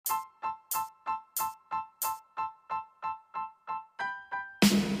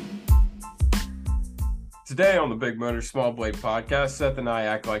Today on the Big Motor Small Blade podcast, Seth and I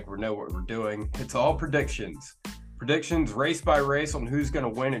act like we know what we're doing. It's all predictions. Predictions race by race on who's going to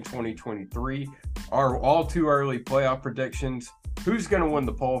win in 2023. Our all too early playoff predictions. Who's going to win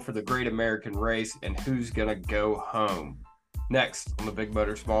the pole for the Great American Race and who's going to go home. Next on the Big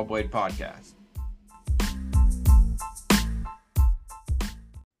Motor Small Blade podcast.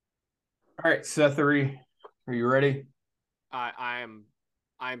 All right, Sethery, are you ready? I'm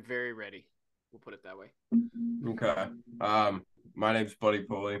very ready. We'll put it that way. Okay. My name's Buddy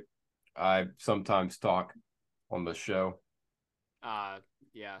Pulley. I sometimes talk on the show.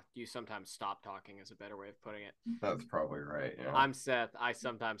 Yeah, you sometimes stop talking is a better way of putting it. That's probably right. Yeah. I'm Seth. I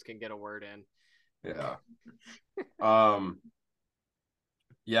sometimes can get a word in. Yeah.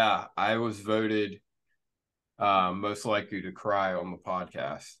 Yeah, I was voted most likely to cry on the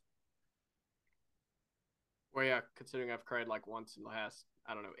podcast. Well, yeah, considering I've cried like once in the last,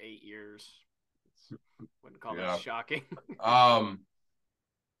 8 years. Wouldn't call that shocking.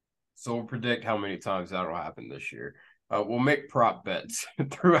 So we'll predict how many times that'll happen this year. We'll make prop bets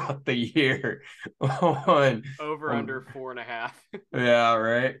throughout the year on under 4.5. Yeah,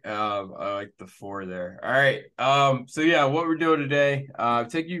 right. I like the 4 there. All right. So yeah, what we're doing today,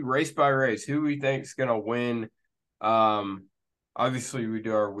 take you race by race. Who we think is gonna win. Obviously we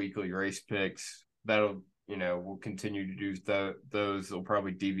do our weekly race picks. That'll we'll continue to do those. They'll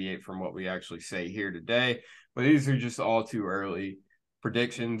probably deviate from what we actually say here today, but these are just all too early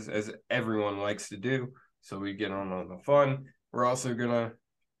predictions, as everyone likes to do. So we get on the fun. We're also gonna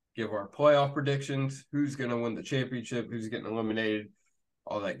give our playoff predictions, who's gonna win the championship, who's getting eliminated,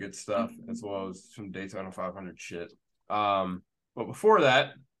 all that good stuff, as well as some Daytona 500 shit. But before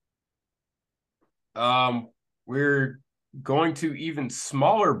that, we're going to even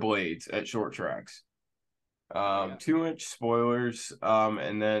smaller blades at short tracks. 2-inch spoilers,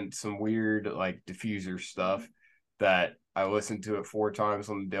 and then some weird like diffuser stuff that I listened to it 4 times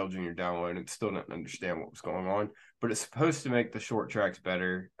on the Dale Jr. download and still didn't understand what was going on. But it's supposed to make the short tracks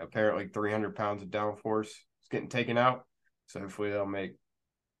better. Apparently 300 pounds of downforce is getting taken out. So hopefully they'll make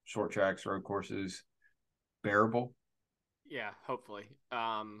short tracks, road courses bearable. Yeah, hopefully.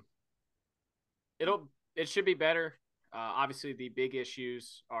 It should be better. Obviously the big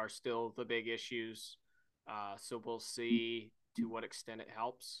issues are still the big issues. So we'll see to what extent it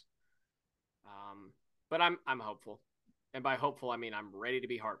helps. But I'm hopeful. And by hopeful, I mean I'm ready to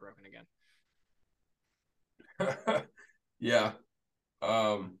be heartbroken again. Yeah.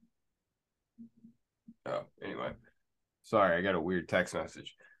 Anyway. Sorry, I got a weird text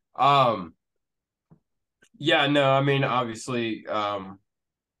message. Yeah, no, I mean, obviously, the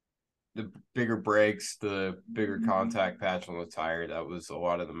bigger brakes, the bigger contact patch on the tire, that was a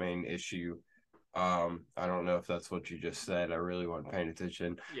lot of the main issue. I don't know if that's what you just said. I really wasn't paying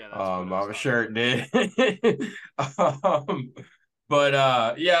attention. Yeah, that's what I was sure it did.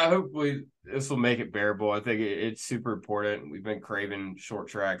 But yeah, hopefully this will make it bearable. I think it's super important. We've been craving short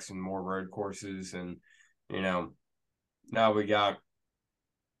tracks and more road courses, and now we got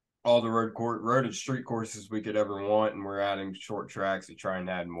all the road and street courses we could ever want, and we're adding short tracks to try and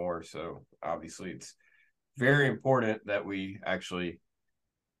add more. So obviously it's very important that we actually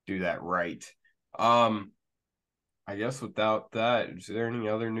do that right. I guess without that, is there any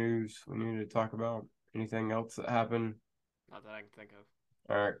other news we need to talk about? Anything else that happened? Not that I can think of.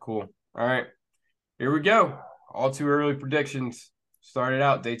 All right, cool. All right, here we go. All too early predictions. Started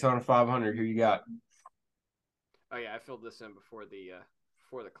out Daytona 500. Who you got? Oh yeah, I filled this in before the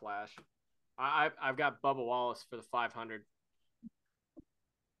clash. I've got Bubba Wallace for the 500.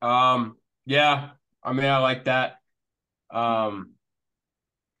 Yeah. I mean, I like that. I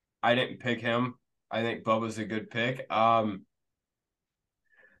didn't pick him. I think Bubba's a good pick. I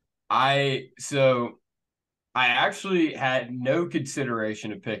actually had no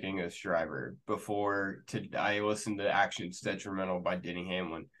consideration of picking this driver before I listened to Actions Detrimental by Denny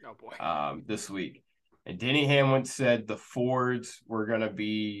Hamlin. Oh boy. This week. And Denny Hamlin said the Fords were going to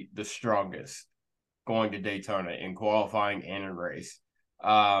be the strongest going to Daytona in qualifying and in race.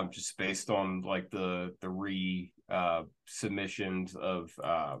 Just based on like the submissions of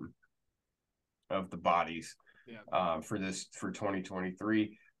the bodies for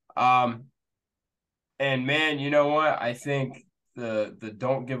 2023. And man, you know what? I think the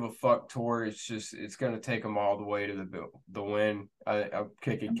don't give a fuck tour it's going to take them all the way to the win. I'm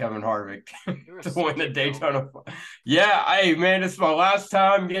kicking Kevin Harvick to win the Daytona. Yeah, hey man, it's my last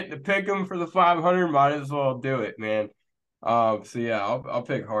time getting to pick him for the 500. Might as well do it, man. So yeah, I'll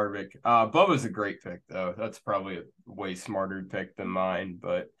pick Harvick. Bubba's a great pick though. That's probably a way smarter pick than mine.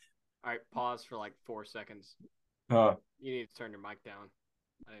 But all right, pause for like 4 seconds. You need to turn your mic down.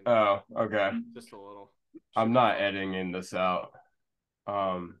 Oh, okay. Just a little. I'm Should be not fun. editing this out.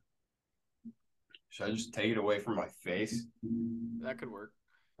 Um, should I just take it away from my face? That could work.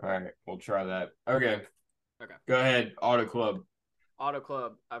 All right, we'll try that. Okay, Okay. go ahead. Auto Club. Auto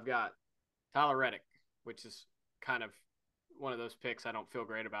Club, I've got Tyler Reddick, which is kind of one of those picks I don't feel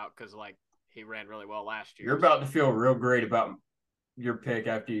great about because like he ran really well last You're year. about So to feel real great about your pick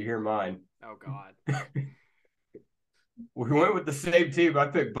after you hear mine. oh god, We went with the same team. I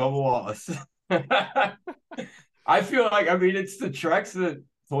picked Bubba Wallace. I feel like, I mean, it's the tracks that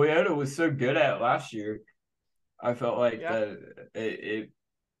Toyota was so good at last year. I felt like yeah, that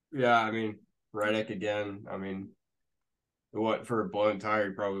yeah, I mean, Reddick again. I mean, what for a blown tire,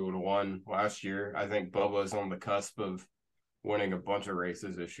 he probably would have won last year. I think Bubba's on the cusp of winning a bunch of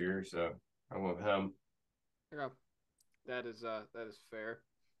races this year, so I went with him. yeah, that is fair.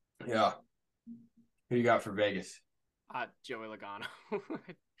 Yeah. Who you got for Vegas? Joey Logano.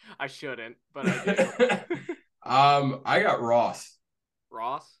 I shouldn't, but I do. I got Ross.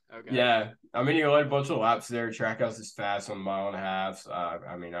 Ross. Okay. Yeah, I mean, he led a bunch of laps there. Trackhouse is fast on a mile and a half.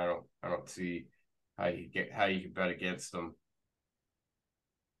 I mean, I don't see how you can bet against them.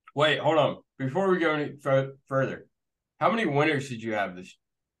 Wait, hold on. Before we go any further, how many winners did you have this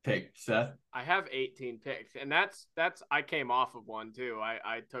pick, Seth? I have 18 picks, and that's I came off of one too.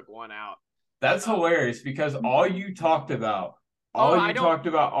 I took one out. That's Um, hilarious because oh all no, I you don't. talked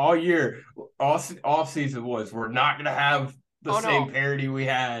about all year, all season was we're not gonna have the Oh same no, parity we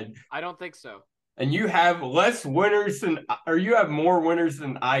had, I don't think so. and you have less winners than, or you have more winners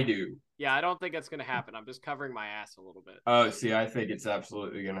than I do. Yeah, I don't think that's gonna happen. I'm just covering my ass a little bit. Oh, see, I think it's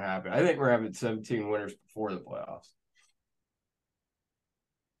absolutely going to happen. I think we're having 17 winners before the playoffs.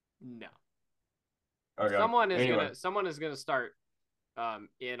 No, Okay. Anyway, someone is gonna start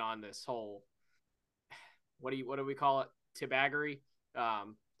in on this whole what do we call it, tibaggery.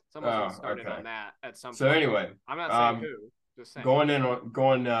 Someone's gonna oh, start in okay. on that at some So point. anyway, I'm not saying um, who, just saying. going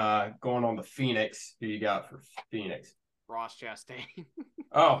on the Phoenix. Who you got for Phoenix? Ross Chastain.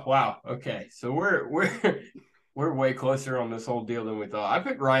 Oh wow. Okay, so we're way closer on this whole deal than we thought. I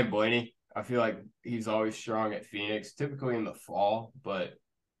picked Ryan Blaney. I feel like he's always strong at Phoenix, typically in the fall, but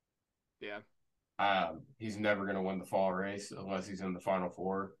Yeah. he's never going to win the fall race unless he's in the final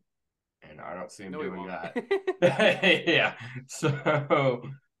four, and I don't see him No, he doing won't. that. Yeah. So,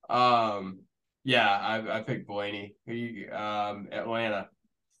 um, yeah, I picked Blaney. Atlanta.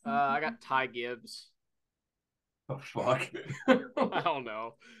 I got Ty Gibbs. Oh fuck. I don't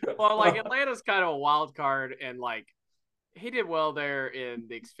know. Well, like Atlanta's kind of a wild card, and like he did well there in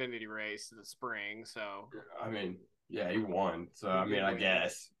the Xfinity race in the spring, so I mean, yeah, he won. So he I mean, did I win.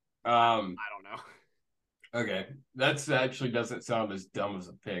 guess. Um, I don't know. okay, that's actually doesn't sound as dumb as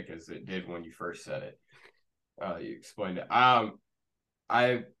a pick as it did when you first said it. You explained it. I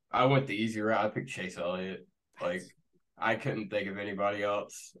I went the easy route. I picked Chase Elliott. Like I couldn't think of anybody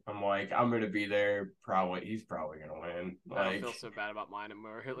else. I'm like, I'm gonna be there. Probably he's probably gonna win. I don't feel Like, so bad about mine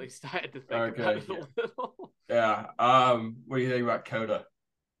anymore. At least I had to think about okay, it a little. yeah. What do you think about Coda?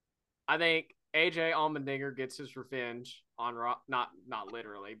 I think AJ Allmendinger gets his revenge on not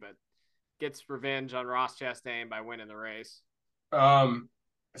literally, but gets revenge on Ross Chastain by winning the race. Um,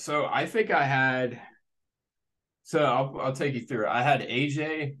 so I think I had. So I'll take you through it. I had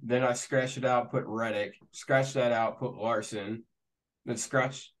AJ, then I scratched it out, put Reddick, scratched that out, put Larson, then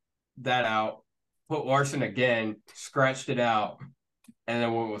scratched that out, put Larson again, scratched it out, and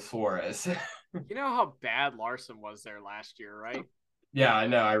then went with Flores. You know how bad Larson was there last year, right? Yeah, I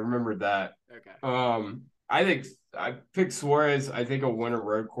know. I remembered that. Okay. I think I picked Suarez. I think he'll win a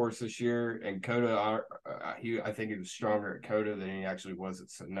road course this year, and Coda. I think he was stronger at Coda than he actually was at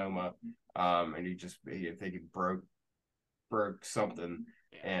Sonoma. And I think he broke something,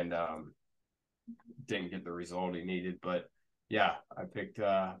 Yeah. and didn't get the result he needed. But yeah, I picked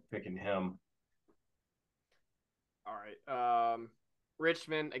picking him. All right.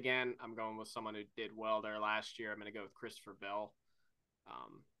 Richmond again. I'm going with someone who did well there last year. I'm going to go with Christopher Bell.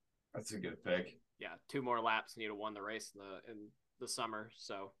 Um, That's a good pick. yeah, 2 more laps and he'd have won the race in the summer.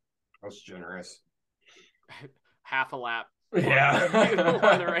 So That's generous. half a lap longer. He'd have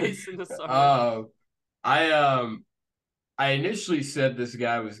won the Yeah. race in the summer. uh, I I initially said this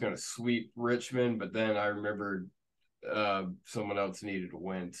guy was going to sweep Richmond, but then I remembered someone else needed to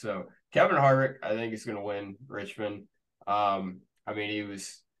win. So Kevin Harvick, I think, is going to win Richmond. I mean, he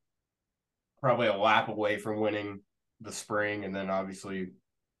was probably a lap away from winning the spring, and then obviously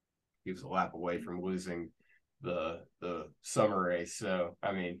he was a lap away from losing the summer race. So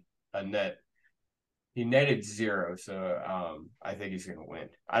I mean, a net he netted 0. So I think he's going to win.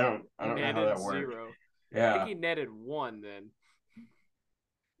 I don't know how Netted that worked. 0. I think Yeah, he netted 1 then.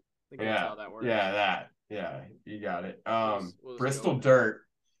 I think that's yeah, how that works. yeah. That Yeah, you got it. We'll just go Bristol with it. Dirt.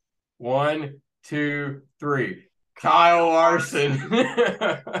 1, 2, 3. Kyle Kyle Larson.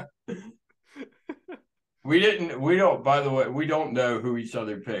 Larson. We don't, by the way, we don't know who each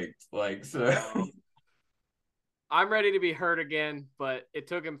other picked. Like, so. No. I'm ready to be hurt again, but it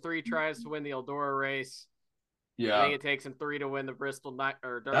took him 3 tries to win the Eldora race. I Yeah. think it takes him 3 to win the Bristol night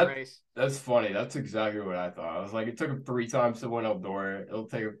or dirt That race. that's funny. That's exactly what I thought. I was like, it took him 3 times to win Eldora. It'll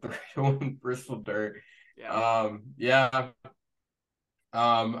take him three to win Bristol Dirt. Yeah. Yeah.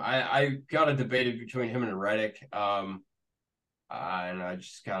 I got a debated between him and Reddick. And I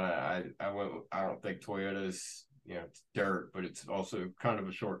just kind of I went. I don't think Toyota's it's dirt, but it's also kind of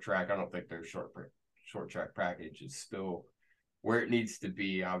a short track. I don't think their short track package is still where it needs to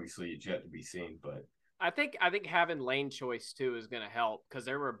be. Obviously, it's yet to be seen, but I think having lane choice too is going to help because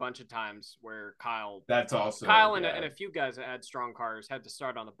there were a bunch of times where that's also Kyle and a few guys that had strong cars had to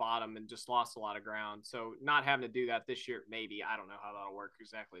start on the bottom and just lost a lot of ground. So not having to do that this year, maybe I don't know how that'll work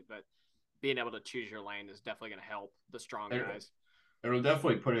exactly, but being able to choose your lane is definitely going to help the strong guys. it'll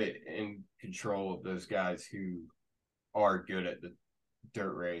definitely put it in control of those guys who are good at the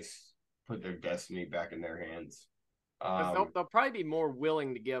dirt race. Put their destiny back in their hands. Because they'll probably be more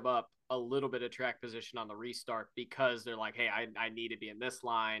willing to give up a little bit of track position on the restart because they're like, hey, I need to be in this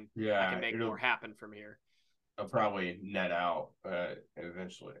line. I can make more happen from here. I'll probably net out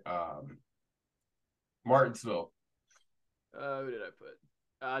eventually. Martinsville. Who did I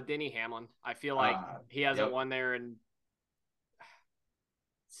put? Denny Hamlin. I feel like he hasn't won there in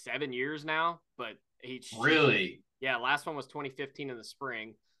 7 years now, but really, yeah, last one was 2015 in the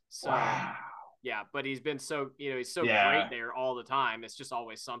spring. So wow. Yeah, but he's been he's so great there all the time. It's just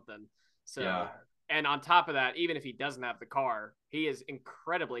always something. So and on top of that, even if he doesn't have the car, he is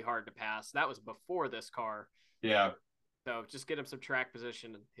incredibly hard to pass. That was before this car. Yeah. So just get him some track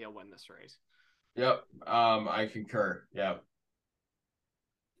position and he'll win this race. Yep. I concur. Yeah.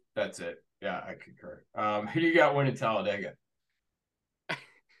 That's it. Yeah, I concur. Who do you got winning Talladega?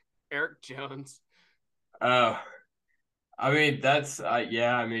 Eric Jones. I mean that's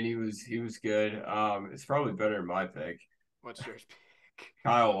yeah. I mean he was good. It's probably better than my pick. What's yours pick?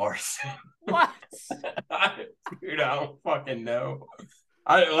 Kyle Larson. What? Dude, I don't fucking know.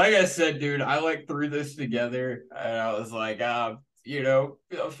 Like I said, dude, I threw this together and I was like,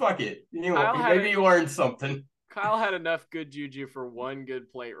 fuck it. Maybe you learned something. Kyle had enough good juju for one good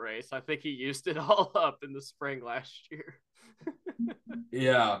plate race. I think he used it all up in the spring last year.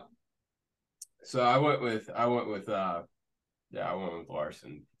 Yeah. So I went with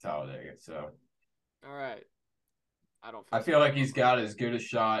Larson Talladega. So all right. I feel like he's got as good a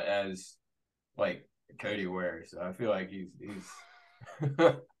shot as like Cody Ware. So I feel like he's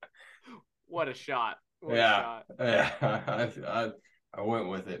what a shot. What a shot. Yeah. I went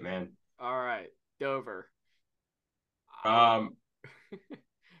with it, man. All right. Dover. Who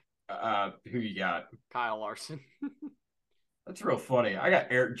you got? Kyle Larson. That's real funny. I got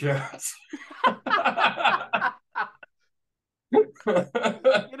Eric Jones.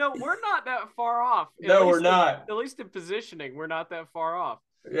 We're not that far off. No, we're not. At least in positioning, we're not that far off.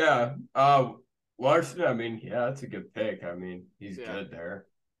 Yeah. Larson, I mean, yeah, that's a good pick. I mean, he's good there.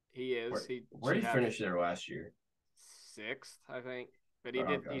 He is. Where did he finish there last year? 6th, I think. But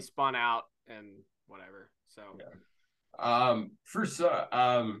he spun out and whatever. So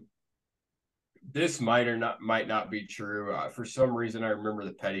this might not be true. For some reason, I remember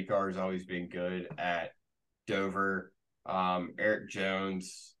the Petty cars always being good at Dover. Eric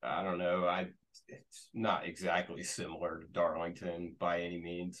Jones, I don't know. It's not exactly similar to Darlington by any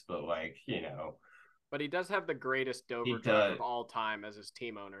means, but But he does have the greatest Dover driver of all time as his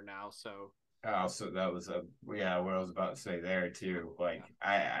team owner now. So. So that was what I was about to say there too.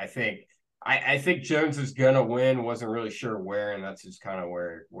 I think Jones is gonna win. Wasn't really sure where, and that's just kind of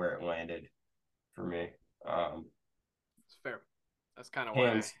where it landed for me. It's fair. That's kind of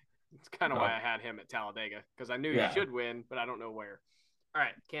why. It's kind of why I had him at Talladega because I knew he should win, but I don't know where. All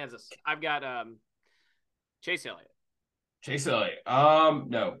right, Kansas. I've got Chase Elliott. Chase Elliott.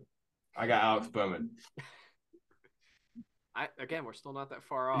 No, I got Alex Bowman. We're still not that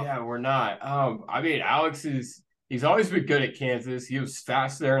far off. Yeah, we're not. I mean, he's always been good at Kansas. He was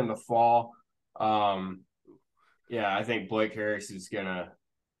fast there in the fall. Yeah, I think Blake Harris is gonna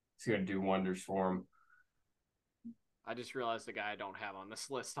do wonders for him. I just realized the guy I don't have on this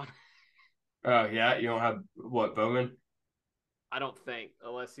list. Oh yeah, you don't have what, Bowman? I don't think,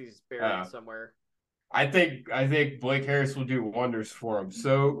 unless he's buried somewhere. I think Blake Harris will do wonders for him.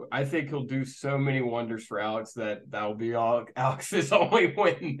 So I think he'll do so many wonders for Alex that'll be all Alex's only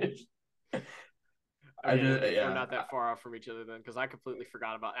win. I Okay, just we're yeah. not that far off from each other then, because I completely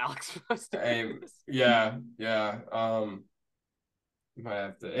forgot about Alex was doing this. Yeah, yeah. Might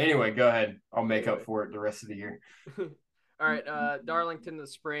have to. Anyway, go ahead. I'll make up Anyway, for it the rest of the year. all right. Darlington in the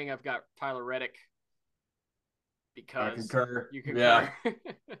spring. I've got Tyler Reddick I because concur. you Yeah, concur.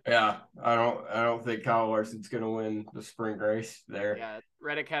 yeah. I don't think Kyle Larson's gonna win the sprint race there. Yeah,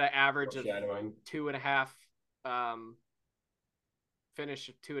 Reddick had an average of Foreshadowing. 2.5. Finish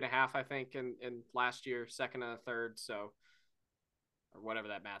of 2.5, I think, in last year, second and a third. So, or whatever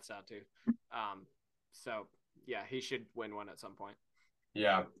that maths out to. So yeah, he should win one at some point.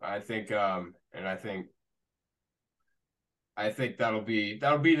 Yeah, I think and I think that'll be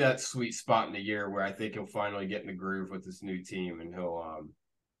that sweet spot in the year where I think he'll finally get in the groove with this new team and he'll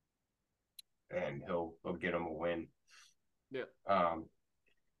get him a win. Yeah. Um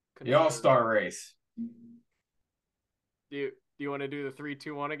the Concur. All-Star race. Do you want to do the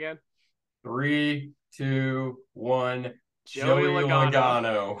 3-2-1 again? 3, 2, 1. Joey Joey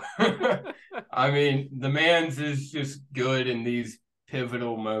Logano. Logano. I mean, the man's is just good in these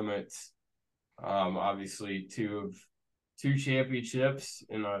pivotal moments. Obviously, two championships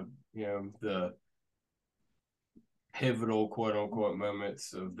in the pivotal quote unquote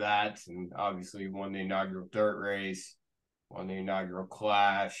moments of that, and obviously won the inaugural dirt race, won the inaugural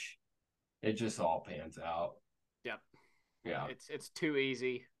clash. It just all pans out. Yep. Yeah, It's too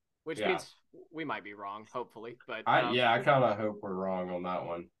easy, which yeah. means we might be wrong, hopefully, but I kind of hope we're wrong on that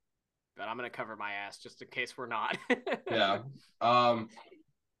one. but I'm gonna cover my ass just in case we're not. Yeah. Um,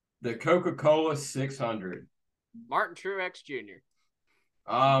 the Coca-Cola 600. Martin Truex Jr.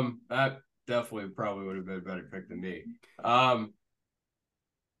 That definitely probably would have been a better pick than me. Um,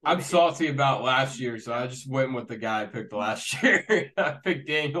 Let I'm me. salty about last year, so I just went with the guy I picked last year. I picked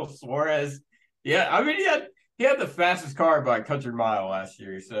Daniel Suarez. Yeah, I mean he had the fastest car by a country mile last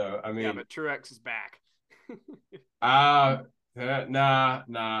year. So I Yeah, mean, but Truex is back. uh nah.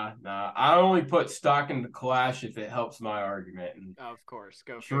 I only put stock in the Clash if it helps my argument. And Of course,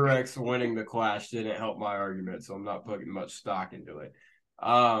 go figure. Truex winning the Clash didn't help my argument, so I'm not putting much stock into it.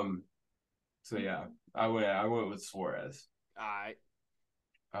 Um, so yeah, I went with Suarez. All right.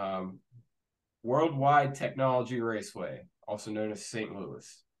 Um, Worldwide Technology Raceway, also known as St.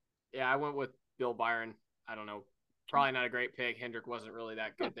 Louis. Yeah, I went with Bill Byron. I don't know. Probably not a great pick. Hendrick wasn't really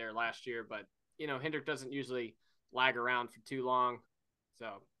that good there last year, but Hendrick doesn't usually lag around for too long.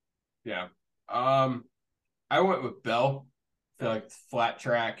 So Yeah. I went with Bell. I feel Bill, like flat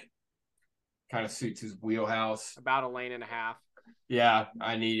track kind of suits his wheelhouse. about a lane and a half. Yeah,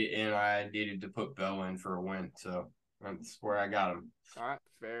 I needed to put Bell in for a win, so that's where I got him. All right,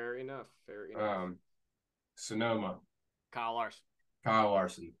 fair enough. Fair enough. Um, Sonoma, Kyle Larson. Kyle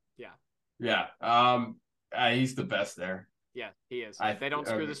Larson. Yeah, Yeah. He's the best there. yeah, he is. I If they don't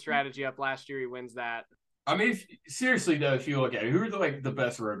screw the strategy up last year, he wins that. I mean, seriously though, if you look at it, who are the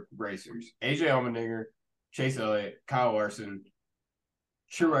best road racers? AJ Allmendinger, Chase Elliott, Kyle Larson,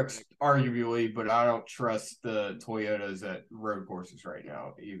 Truex, arguably, but I don't trust the Toyotas at road courses right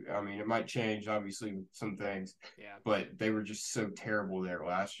now. I mean, it might change, obviously, some things, Yeah, but they were just so terrible there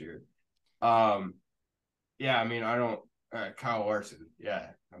last year. Yeah, I mean, I don't. Kyle Larson,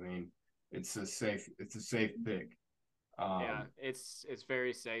 yeah, I mean, it's a safe pick. yeah, it's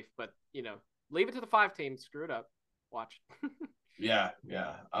very safe, but leave it to the 5 team. Screw it up. Watch. Yeah,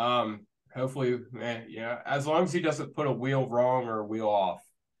 yeah. Hopefully, man, yeah. As long as he doesn't put a wheel wrong or a wheel off,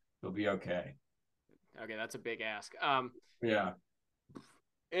 he'll be okay. Okay, that's a big ask. Yeah.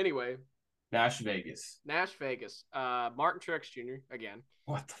 Anyway, Nash Vegas. Nash Vegas. Martin Truex Jr. again.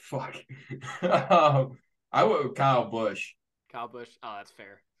 What the fuck? I went with Kyle Busch. Kyle Busch. Oh, that's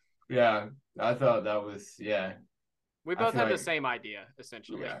fair. Yeah, I thought that was yeah. We I both feel had the like same idea,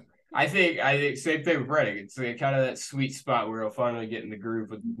 essentially. yeah. I think same thing with Reddick. It's like kind of that sweet spot where he'll finally get in the groove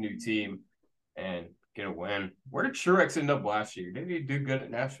with the new team and get a win. Where did Truex end up last year? Did he do good at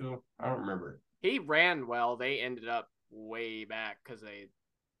Nashville? I don't remember. He ran well. They ended up way back because they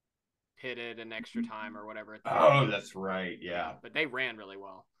pitted an extra time or whatever at the Oh, end. that's right. Yeah. But they ran really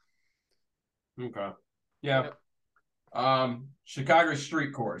well. Okay. Yeah. Yep. Chicago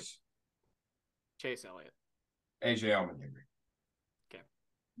Street Course. Chase Elliott. AJ Allmendinger. Okay.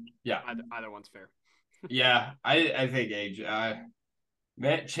 Yeah. Either one's fair. Yeah. I think AJ.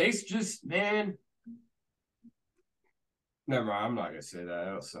 Man, Chase just man. Never mind. I'm not gonna say that.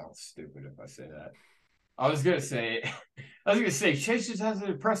 That'll sound stupid if I say that. I was gonna say, Chase just hasn't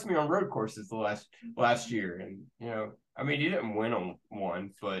impressed me on road courses the last year, and I mean, he didn't win on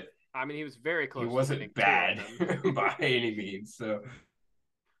one, but I mean, he was very close. he To wasn't winning 2 bad of them. by any means. So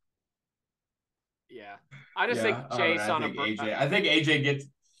Yeah, I just yeah, think I don't know. Chase I on a. think AJ. I think AJ gets.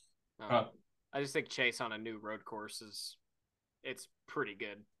 Oh, I just think Chase on a new road course it's pretty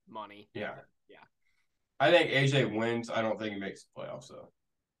good money. Yeah. Yeah. I think AJ wins. I don't think he makes the playoffs though.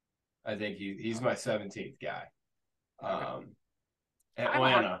 I think he's my 17th guy. Okay.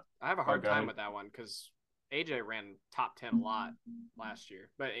 Atlanta. I have a Oh, hard go time ahead. with that one because AJ ran top 10 a lot last year.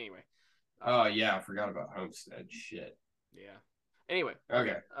 But anyway. Oh yeah, I forgot about Homestead. Shit. Yeah. Anyway,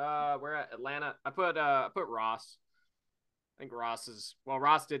 okay. Okay. We're at Atlanta. I put Ross. I think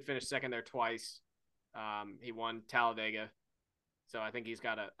Ross did finish second there twice. He won Talladega. So I think he's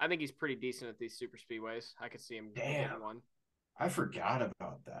pretty decent at these super speedways. I could see him Damn. getting one. I forgot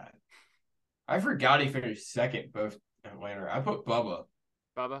about that. I forgot he finished second both Atlanta. I put Bubba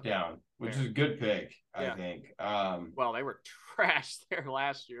Bubba? down, which Fair. is a good pick, I Yeah. think. Well, they were trash there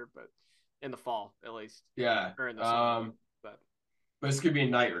last year, but in the fall at least. Yeah. Or in the summer. But But it's gonna be a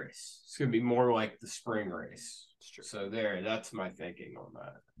night race. It's gonna be more like the spring race. it's true. So that's my thinking on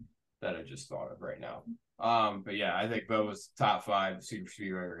that I just thought of right now. But yeah, I think Bubba's top 5 super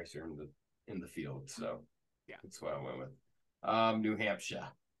speedway racer in the field. So yeah, that's what I went with. New Hampshire.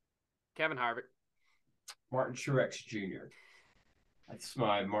 Kevin Harvick. Martin Truex Jr. That's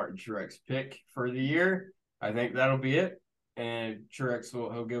my Martin Truex pick for the year. I think that'll be it. And Truex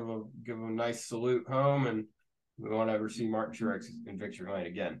he'll give a nice salute home, and we won't ever see Martin Truex in victory lane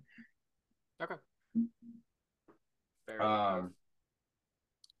again. Okay. Fair enough.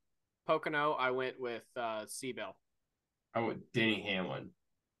 Pocono, I went with Seabell. I went Denny Hamlin.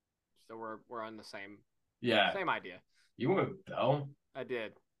 So we're on the same idea. You went with Bell? I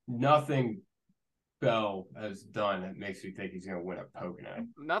did. Nothing Bell has done that makes me think he's going to win at Pocono.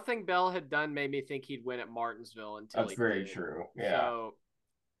 Nothing Bell had done made me think he'd win at Martinsville until That's very true. Yeah. So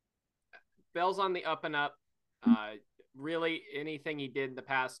Bell's on the up and up. Really, anything he did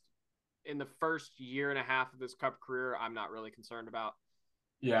in the first year and a half of his Cup career, I'm not really concerned about.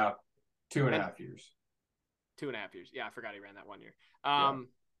 Yeah, 2.5 years. 2.5 years. Yeah, I forgot he ran that 1 year.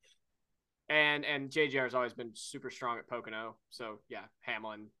 And JGR has always been super strong at Pocono. So yeah,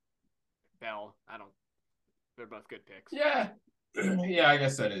 Hamlin, Bell. They're both good picks. Yeah, yeah, I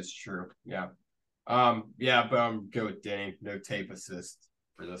guess that is true. Yeah, yeah, but I'm go with Denny. No tape assist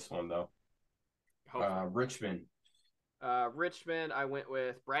for this one though. Richmond. Richmond, I went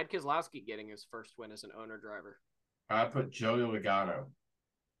with Brad Keselowski getting his first win as an owner driver. I put Joey Logano.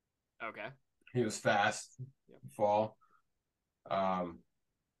 Okay. He was fast. Yep. Fall.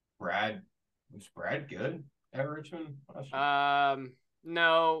 Was Brad good at Richmond last year?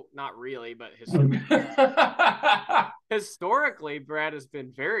 No, not really, but historically, Brad has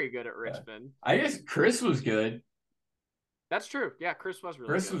been very good at Richmond. I guess Chris was good. That's true. Yeah, Chris was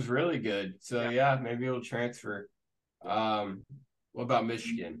really good. So yeah, maybe he'll transfer. What about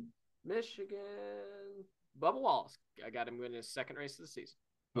Michigan? Bubba Wallace. I got him winning his second race of the season.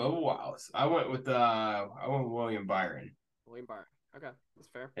 Bubba Wallace. I went with William Byron. William Byron. Okay, that's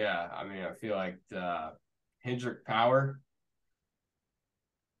fair. Yeah, I mean, I feel like Hendrick Power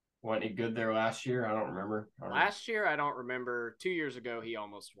wasn't he good there last year? I don't remember. Last year, I don't remember. 2 years ago, he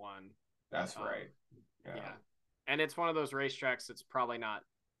almost won. That's right. Yeah, and it's one of those racetracks that's probably not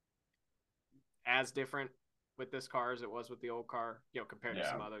as different with this car as it was with the old car, compared to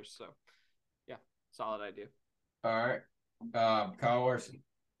some others. So, yeah, solid idea. All right, Kyle Larson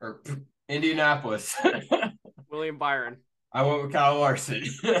or Indianapolis. William Byron. I went with Kyle Larson.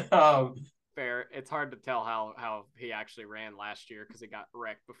 Fair. It's hard to tell how he actually ran last year because he got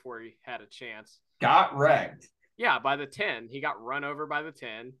wrecked before he had a chance. Got wrecked? Yeah, by the 10. He got run over by the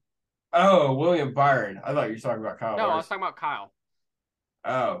 10. Oh, William Byron. I thought you were talking about Kyle. No, Larson. I was talking about Kyle.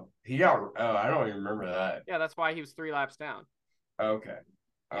 I don't even remember that. Yeah, that's why he was 3 laps down. Okay.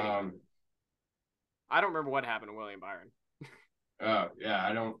 Anyway, I don't remember what happened to William Byron. Oh, yeah,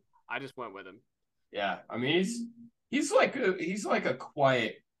 I don't. I just went with him. Yeah, I mean he's like a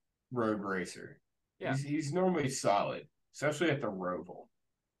quiet road racer. Yeah, he's normally solid, especially at the Roval.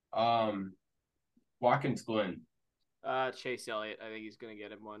 Watkins Glen. Chase Elliott. I think he's gonna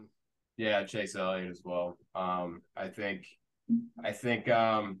get him one. Yeah, Chase Elliott as well. I think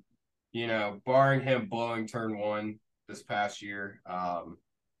barring him blowing turn 1 this past year,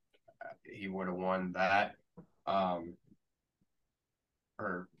 he would have won that.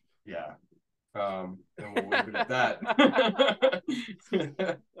 And we'll leave it at that.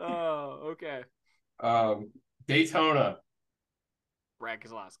 Oh, okay. Daytona. Brad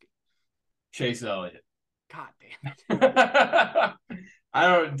Keselowski. Chase Elliott. God damn it. I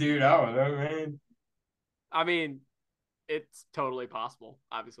don't know, man. I mean, it's totally possible,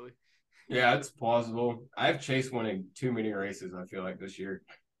 obviously. Yeah, it's plausible. I have Chase winning too many races, I feel like, this year.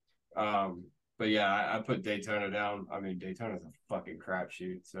 But yeah, I put Daytona down. I mean, Daytona's a fucking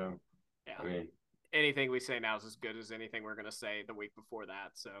crapshoot, so Yeah. I mean, Anything we say now is as good as anything we're gonna say the week before that.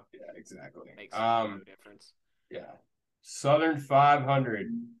 So yeah, exactly. makes no difference. Yeah. Southern 500.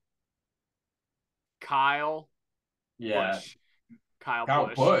 Kyle Yeah. Busch. Kyle Kyle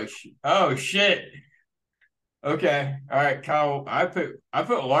Busch. Busch. Oh shit. Okay. All right, Kyle. I put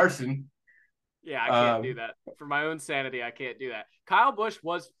Larson. Yeah, I can't do Um, that. For my own sanity, I can't do that. Kyle Busch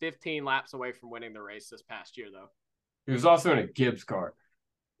was 15 laps away from winning the race this past year, though. he was also in a Gibbs car.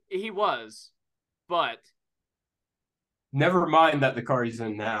 He was, but Never mind that the car he's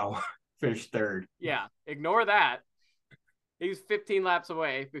in now finished third. yeah, ignore that. He was 15 laps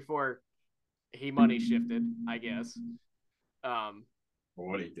away before he money shifted, I guess. Um, For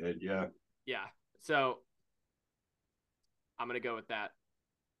what he did, yeah. yeah. So I'm gonna go with that.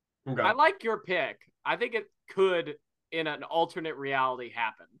 I Okay. like your pick. I think it could, in an alternate reality,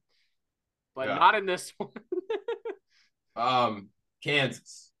 happen, but Yeah. not in this one.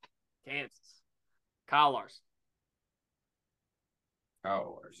 Kansas. Kansas. Kyle Larson.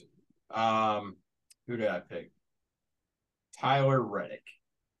 Kyle Larson. Who did I pick? Tyler Reddick.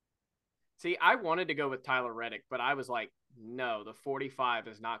 See, I wanted to go with Tyler Reddick, but I was like, no, the 45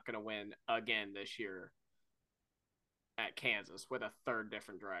 is not going to win again this year at Kansas with a third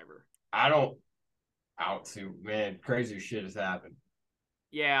different driver. I don't see, man, crazy shit has happened.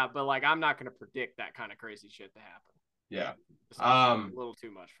 Yeah, but like I'm not going to predict that kind of crazy shit to happen. Yeah. It's just a little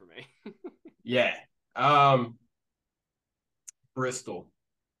too much for me. Yeah. Bristol.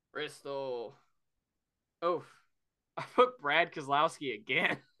 Bristol. Oh, I put Brad Keselowski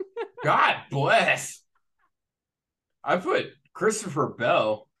again. God bless. I put Christopher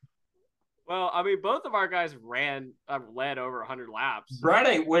Bell. Well, I mean, both of our guys led over 100 laps. Brad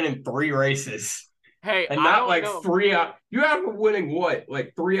ain't winning 3 races. Hey, And I not don't like know. 3 out. You have him winning what?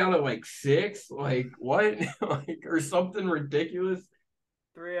 Like 3 out of like 6? Like what? Like or something ridiculous.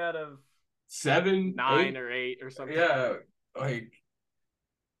 3 out of 7, 9 8? or 8 or something. Yeah. Like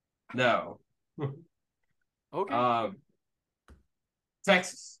no. Okay.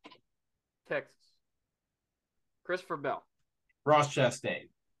 Texas. Texas. Christopher Bell. Ross Chastain.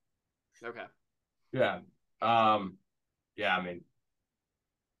 Okay. Yeah. Yeah, I mean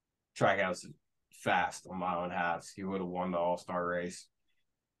Trackhouse is fast on mile and a half. He would have won the All-Star race.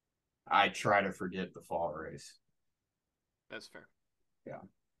 I try to forget the fall race. That's fair.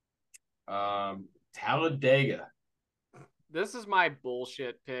 Yeah. Talladega. This is my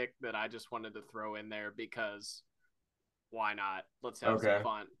bullshit pick that I just wanted to throw in there because why not? Let's have some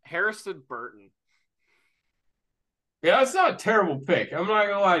fun. Harrison Burton. Yeah, that's not a terrible pick. I'm not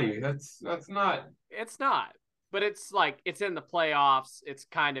gonna lie to you. That's not. It's not, but it's like it's in the playoffs. It's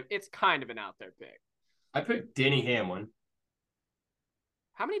kind of an out there pick. I picked Denny Hamlin.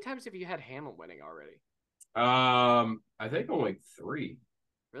 How many times have you had Hamlin winning already? I think only 3.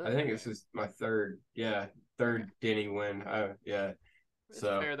 Really? I think this is my third. Yeah, third Denny win. Yeah. It's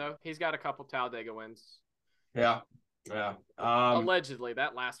So fair though. He's got a couple Talladega wins. yeah, yeah. Allegedly,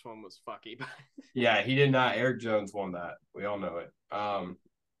 that last one was fucky. But yeah, he did not. Eric Jones won that. We all know it.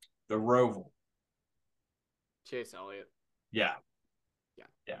 The Roval. Chase Elliott. Yeah. Yeah.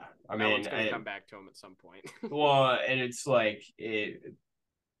 Yeah. I mean, it's going to come back to him at some point. Well, and it's like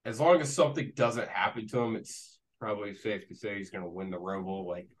as long as something doesn't happen to him, it's probably safe to say he's going to win the Roval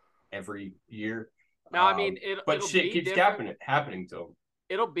like every year. Now, I mean, but shit keeps happening to him.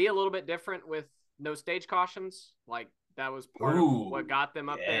 It'll be a little bit different with no stage cautions. Like that was part of what got them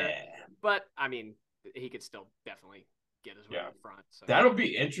up there. But I mean, he could still definitely get his way in front. So. That'll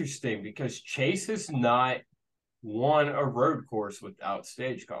be interesting because Chase has not won a road course without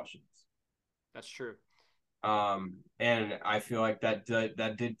stage cautions. That's true. And I feel like that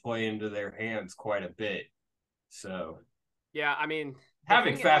did play into their hands quite a bit. So yeah, I mean,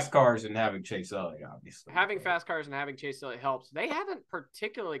 having fast cars and having Chase Elliott, obviously. Having fast cars and having Chase Elliott helps. They haven't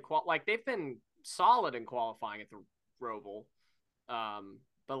particularly they've been solid in qualifying at the Roval,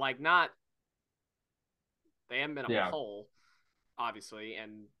 but like not. They haven't been a pole, obviously,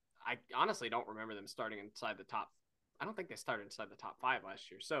 and I honestly don't remember them starting inside the top. I don't think they started inside the top 5 last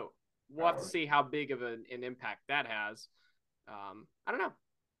year. So we'll have to see how big of an impact that has. I don't know.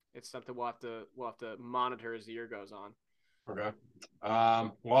 It's something we'll have to monitor as the year goes on. Okay.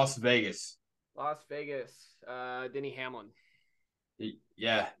 Las Vegas. Denny Hamlin.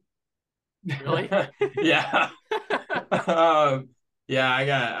 Yeah. Really? Yeah. Yeah, I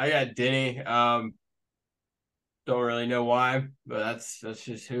got Denny. Don't really know why, but that's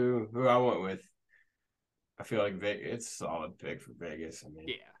just who I went with. I feel like Vegas, it's a solid pick for Vegas. I mean,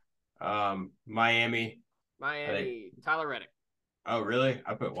 yeah. Miami, Tyler Reddick. Oh, really?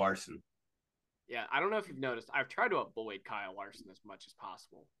 I put Larson. Yeah, I don't know if you've noticed. I've tried to avoid Kyle Larson as much as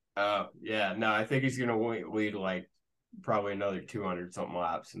possible. Yeah, no, I think he's gonna lead like probably another 200 something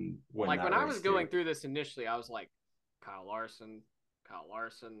laps and win Like when that I was race too. going through this initially, I was like, Kyle Larson, Kyle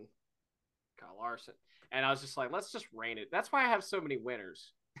Larson, Kyle Larson. And I was just like, let's just rein it. That's why I have so many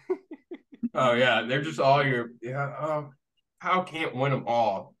winners. Oh yeah, they're just all your yeah. How can't win them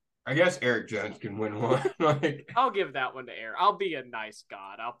all? I guess Eric Jones can win one. Like I'll give that one to Eric. I'll be a nice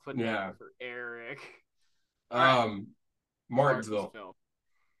god. I'll put that yeah. in for Eric. All right, Um, Martinsville Martinsville.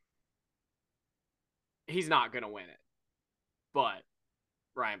 He's not gonna win it, but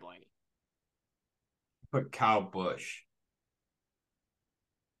Ryan Blaney. put Kyle Busch.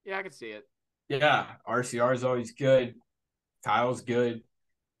 Yeah, I can see it. Yeah, RCR is always good. Kyle's good.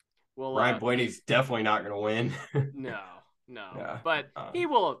 Well, Ryan Blaney's definitely not gonna win. no, no, Yeah. but he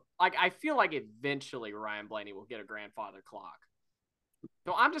will. Like, I feel like eventually Ryan Blaney will get a grandfather clock.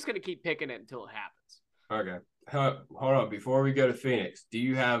 So I'm just gonna keep picking it until it happens. Okay. Hold on. Before we go to Phoenix, do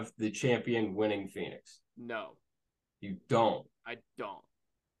you have the champion winning Phoenix? No, You don't. I don't.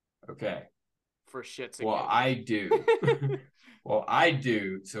 Okay. For shits and Well, giggles. I do. Well, I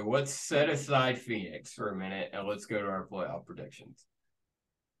do. So let's set aside Phoenix for a minute and let's go to our playoff predictions.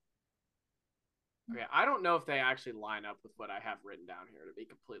 Okay, I don't know if they actually line up with what I have written down here, to be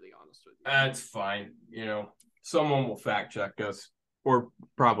completely honest with you. That's fine. You know, someone will fact check us, or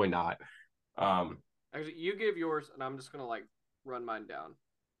probably not. Actually, you give yours, and I'm just gonna like run mine down.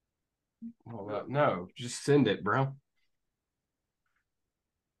 No, just send it, bro.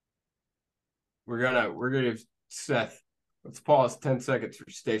 We're gonna Seth. Let's pause 10 seconds for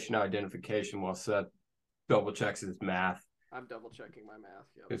station identification while Seth double checks his math, I'm double checking my math.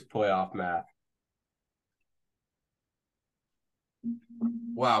 Yep. his playoff math.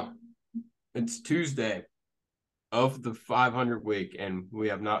 Wow, it's Tuesday of the 500 week, and we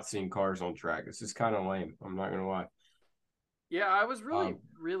have not seen cars on track. This is kind of lame. I'm not gonna lie. Yeah, I was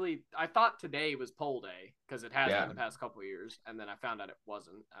really. I thought today was pole day because it has Yeah. been the past couple of years, and then I found out it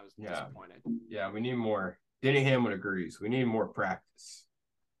wasn't. I was disappointed. Yeah, we need more. Denny Hamlin agrees. We need more practice.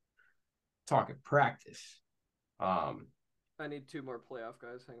 Talking practice. I need 2 more playoff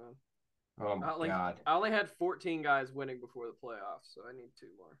guys. Hang on. Oh my God. I only had 14 guys winning before the playoffs, so I need 2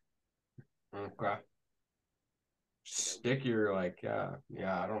 more. Okay. Stick your like, yeah.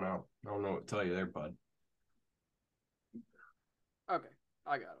 I don't know. I don't know what to tell you there, bud. Okay,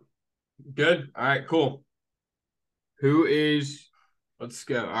 I got him. Good. All right. Cool. Who is? Let's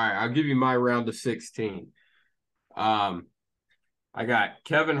go. All right. I'll give you my round of 16. Um, I got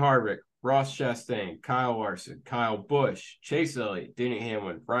Kevin Harvick, Ross Chastain, Kyle Larson, Kyle Busch, Chase Elliott, Denny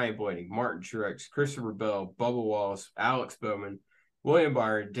Hamlin, Ryan Blaney, Martin Truex, Christopher Bell, Bubba Wallace, Alex Bowman, William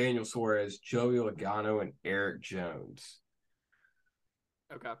Byron, Daniel Suarez, Joey Logano, and Eric Jones.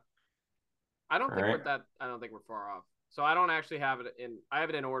 Okay. I don't think we're far off. So I don't actually have it in. I have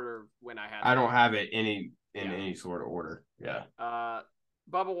it in order when I had. I don't have it in any sort of order. Yeah.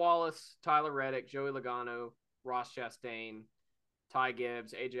 Bubba Wallace, Tyler Reddick, Joey Logano, Ross Chastain, Ty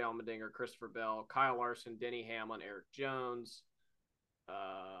Gibbs, AJ Allmendinger, Christopher Bell, Kyle Larson, Denny Hamlin, Eric Jones,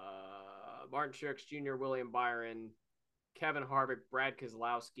 Martin Truex Jr., William Byron, Kevin Harvick, Brad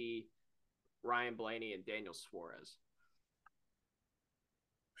Keselowski, Ryan Blaney, and Daniel Suarez.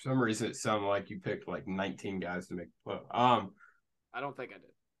 For some reason, it sounded like you picked like 19 guys to make the play. I don't think I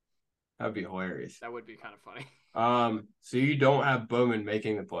did. That'd be hilarious. That would be kind of funny. So you don't have Bowman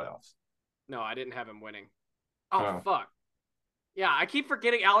making the playoffs? No, I didn't have him winning. Oh. Fuck. Yeah, I keep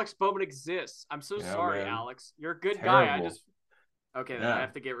forgetting Alex Bowman exists. I'm so sorry, man. Alex. You're a good guy. Okay, then I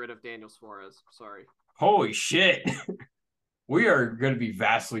have to get rid of Daniel Suarez. Sorry. Holy shit. We are going to be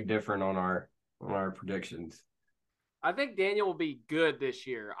vastly different on our predictions. I think Daniel will be good this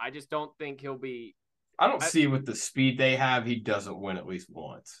year. I just don't think he'll be. I don't see with the speed they have, he doesn't win at least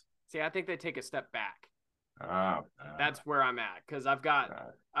once. See, I think they take a step back. That's where I'm at because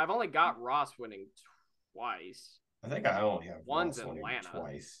I've only got Ross winning twice. I think I only have one's Atlanta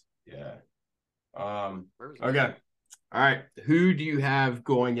twice. Yeah. Okay. All right. Who do you have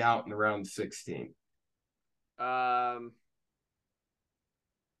going out in the round 16? I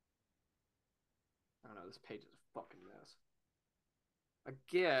don't know. This page is a fucking mess. I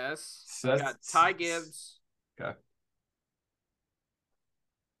guess I got Ty Gibbs. Okay.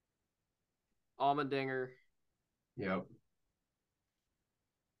 Allmendinger. Yep.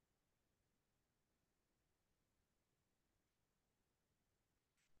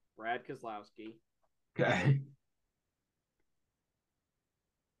 Brad Keselowski. Okay.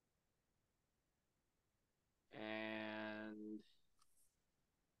 And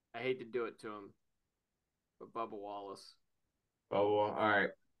I hate to do it to him, but Bubba Wallace. Oh, all right.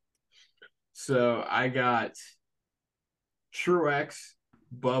 So I got Truex,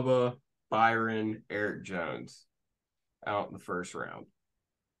 Bubba, Byron, Eric Jones out in the first round.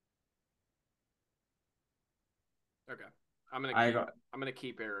 Okay. I'm gonna I keep. got. I'm gonna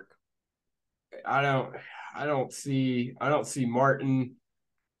keep Eric. I don't. I don't see Martin.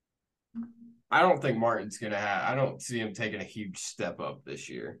 I don't think Martin's gonna have. I don't see him taking a huge step up this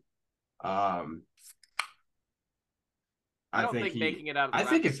year. Um, I I don't think think he. making it out of the I round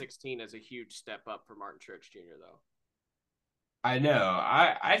think of if 16 is a huge step up for Martin Truex Jr. though. I know,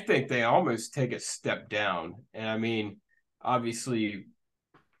 I think they almost take a step down, and I mean, obviously,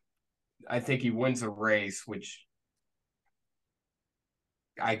 I think he wins a race, which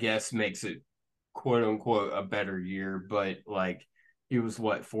I guess makes it quote unquote a better year. But like, he was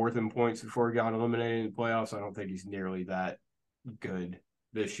what, fourth in points before he got eliminated in the playoffs. I don't think he's nearly that good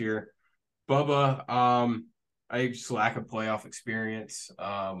this year. Bubba, I just lack of playoff experience.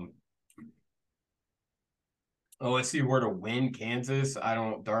 OSU were to win Kansas. I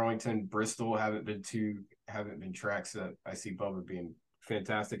don't. Darlington, Bristol haven't been tracks that I see Bubba being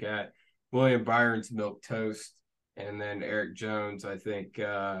fantastic at. William Byron's milk toast, and then Eric Jones. I think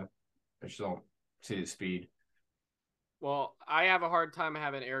I just don't see the speed. Well, I have a hard time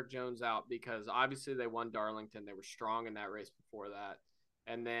having Eric Jones out because obviously they won Darlington. They were strong in that race before that,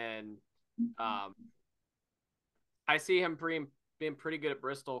 and then um, I see him being pretty good at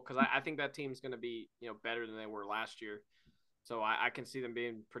Bristol because I think that team's going to be better than they were last year. So I can see them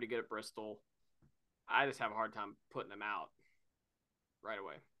being pretty good at Bristol. I just have a hard time putting them out right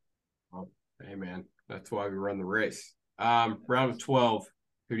away. Oh, hey man, that's why we run the race. Round of 12.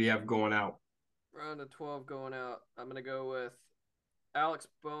 Who do you have going out? Round of 12 going out. I'm going to go with Alex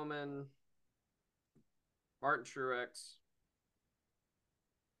Bowman, Martin Truex,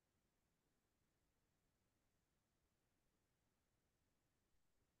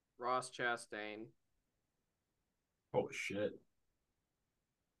 Ross Chastain. Holy shit!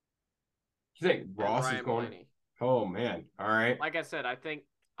 You think And Ross is Ryan going? Blaney. Oh man! All right. Like I said, I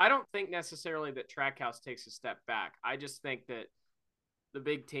don't think necessarily that Trackhouse takes a step back. I just think that the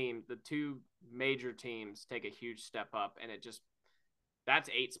big team, the two major teams, take a huge step up, and that's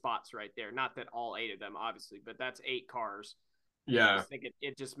 8 spots right there. Not that all 8 of them, obviously, but that's 8 cars. And I Yeah. just think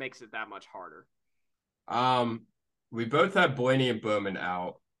it just makes it that much harder. Um, we both have Blaney and Bowman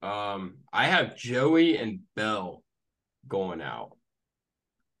out. I have Joey and Bell going out.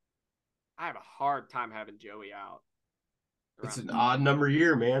 I have a hard time having Joey out It's around an the odd 12. number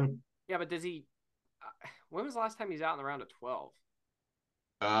year, man. Yeah, but does he? When was the last time he's out in the round of 12?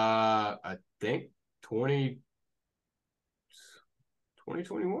 I think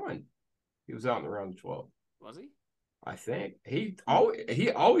 2021. He was out in the round of 12. Was he? I think he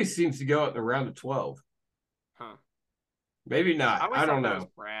always seems to go out in the round of 12. Huh. Maybe I not. always I thought don't that was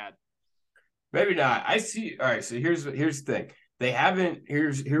know. Brad. Maybe not. I see. All right. So here's the thing. They haven't.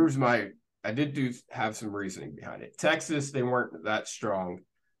 Here's my. I did do have some reasoning behind it. Texas, they weren't that strong.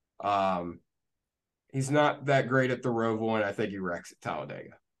 Um, he's not that great at the Roval, and I think he wrecks at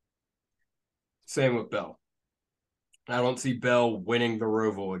Talladega. Same with Bell. I don't see Bell winning the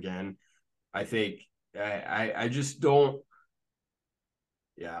Roval again. I think I just don't.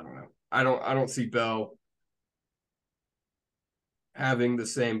 Yeah, I don't know. I don't see Bell having the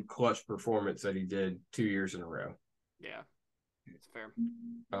same clutch performance that he did 2 years in a row. Yeah, it's fair.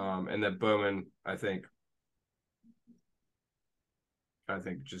 And then Bowman, I think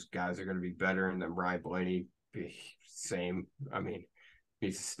just guys are going to be better, and then Ryan Blaney, same. I mean,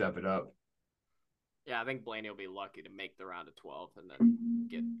 needs to step it up. Yeah, I think Blaney will be lucky to make the round of 12 and then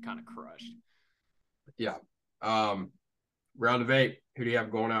get kind of crushed. Yeah. Round of 8. Who do you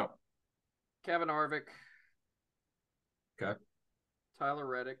have going out? Kevin Harvick. Okay. Tyler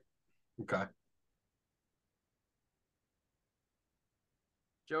Reddick. Okay.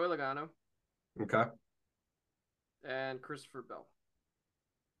 Joey Logano. Okay. And Christopher Bell.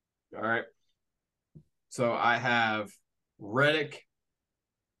 All right. So I have Reddick,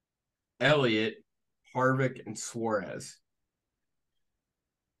 Elliott, Harvick, and Suarez.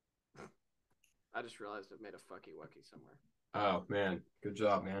 I just realized I've made a fucky wucky somewhere. Oh man, good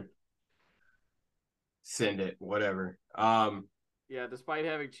job, man. Send it, whatever. Yeah, despite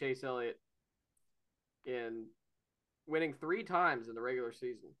having Chase Elliott in winning 3 times in the regular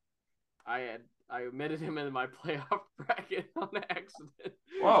season, I omitted him in my playoff bracket on accident.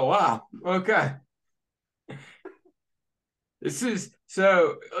 Oh wow. Okay. This is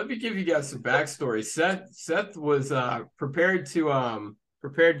so. Let me give you guys some backstory. Seth was prepared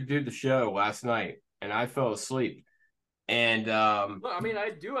to do the show last night, and I fell asleep. And Look, I mean,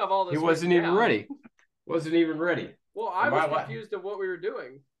 I do have all this. he wasn't even ready. Wasn't even ready. Well, I And was confused of what we were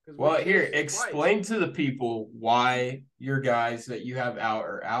doing. because we Well, here, changed it twice. explain to the people why your guys that you have out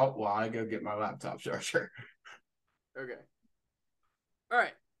are out while I go get my laptop charger. Okay. All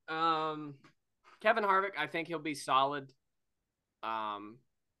right. Kevin Harvick, I think he'll be solid. Um,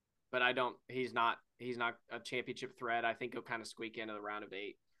 but I don't. He's not a championship threat. I think he'll kind of squeak into the round of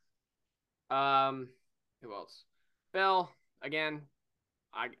 8. Who else? Bell again.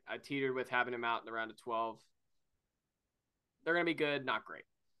 I teetered with having him out in the round of 12. They're gonna be good, not great.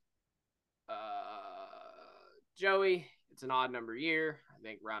 Joey, it's an odd number year. I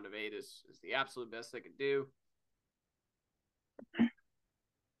think round of 8 is the absolute best they could do.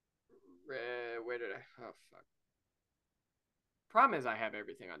 Where did I? Oh fuck. Problem is I have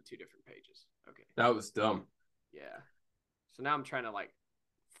everything on 2 different pages. Okay. That was dumb. Yeah. So now I'm trying to like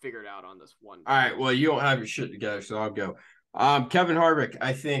figure it out on this one All right. page. Well, you don't have your shit together, so I'll go. Kevin Harvick,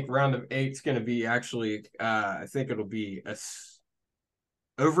 I think round of 8 is going to be actually. I think it'll be a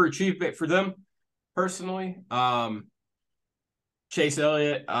overachievement for them personally. Chase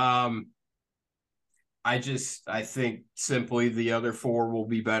Elliott. I think simply the other 4 will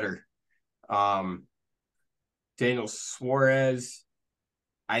be better. Daniel Suarez.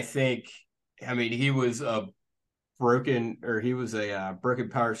 I think. I mean, he was a broken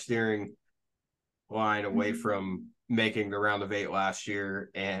power steering line away from making the round of 8 last year,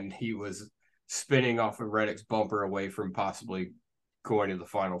 and he was spinning off of Reddick's bumper away from possibly going to the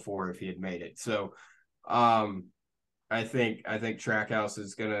Final Four if he had made it. So, I think Trackhouse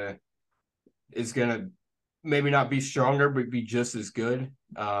is gonna maybe not be stronger, but be just as good,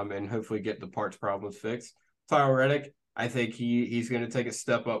 and hopefully get the parts problems fixed. Tyler Reddick, I think he's going to take a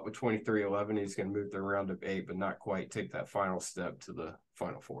step up with 23-11. He's going to move the round of 8, but not quite take that final step to the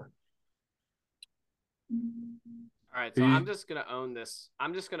Final Four. All right, so I'm just gonna own this.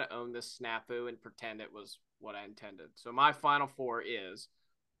 I'm just gonna own this snafu and pretend it was what I intended. So my Final Four is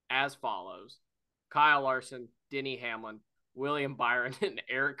as follows: Kyle Larson, Denny Hamlin, William Byron, and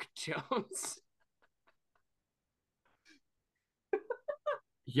Eric Jones.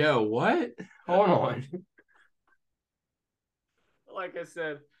 Yo, what? Hold on. Like I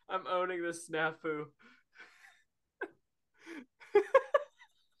said, I'm owning this snafu.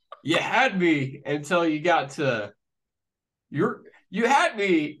 You had me until you got to you had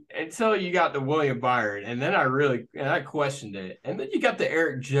me until you got to William Byron, and then I questioned it, and then you got to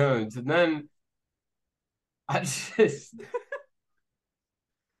Eric Jones, and then I just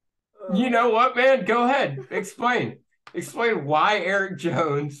you know what, man? Go ahead, explain why Eric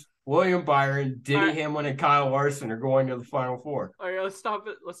Jones, William Byron, All Denny right, Hamlin, and Kyle Larson are going to the Final Four. all right. Let's stop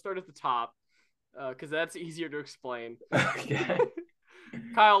it. Let's start at the top because that's easier to explain. Okay.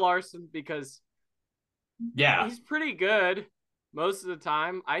 Kyle Larson because Yeah. he's pretty good most of the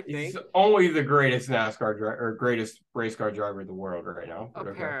time. I think He's only the greatest NASCAR driver or greatest race car driver in the world right now. But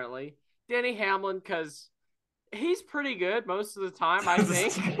apparently. Okay. Denny Hamlin because he's pretty good most of the time. I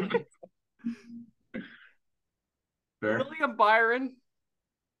think. Fair. William Byron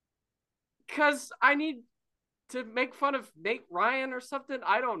because I need to make fun of Nate Ryan or something.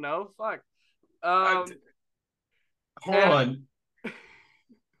 I don't know. Fuck. Hold on.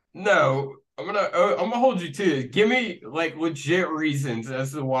 No, I'm gonna hold you to it. Give me like legit reasons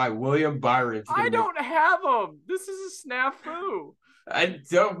as to why William Byron's I don't have them. This is a snafu. It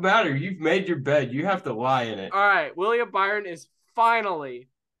don't matter. You've made your bed. You have to lie in it. All right, William Byron is finally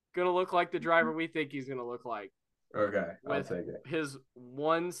gonna look like the driver we think he's gonna look like. Okay, I'll take it. His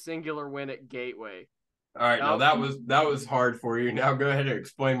one singular win at Gateway. All right, now that was hard for you. Now go ahead and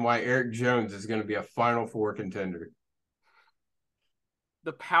explain why Eric Jones is going to be a Final Four contender.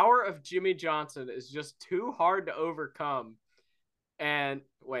 The power of Jimmy Johnson is just too hard to overcome. And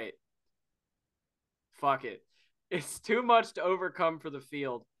wait, fuck it. It's too much to overcome for the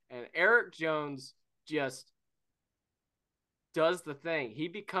field. And Eric Jones just does the thing. He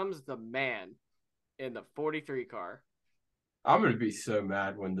becomes the man in the 43 car. I'm going to be so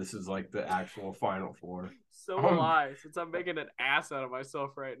mad when this is like the actual Final Four. So will I, since I'm making an ass out of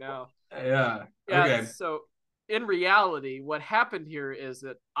myself right now. Yeah. Okay. So in reality, what happened here is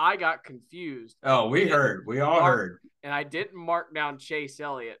that I got confused. Oh, we all heard. And I didn't mark down Chase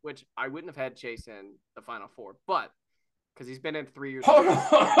Elliott, which I wouldn't have had Chase in the Final Four, but because he's been in 3 years. Hold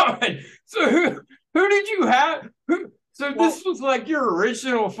on. So who did you have? This was like your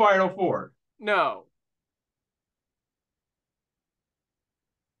original Final Four. No.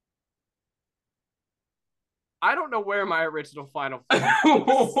 I don't know where my original Final Four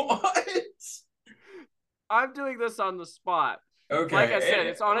was. What? I'm doing this on the spot. Okay. Like I said,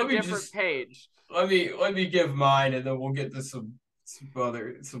 it's on a different page. Let me give mine, and then we'll get to some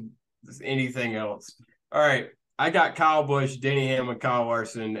anything else. All right. I got Kyle Busch, Denny Hamlin, Kyle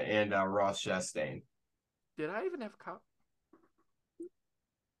Larson, and Ross Chastain. Did I even have Kyle?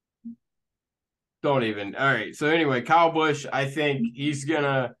 Don't even. All right. So anyway, Kyle Busch, I think he's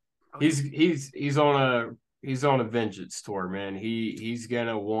gonna he's on a vengeance tour, man. He's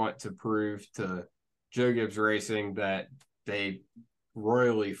gonna want to prove to Joe Gibbs Racing that they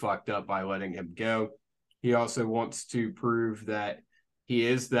royally fucked up by letting him go. He also wants to prove that he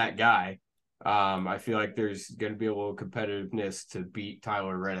is that guy. I feel like there's going to be a little competitiveness to beat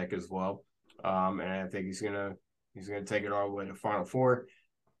Tyler Reddick as well, and I think he's gonna take it all the way to Final Four.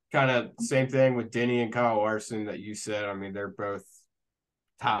 Kind of same thing with Denny and Kyle Larson that you said. I mean, they're both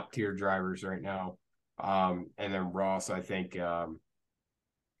top tier drivers right now. And then Ross, I think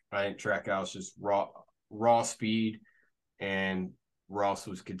Trackhouse just raw speed, and Ross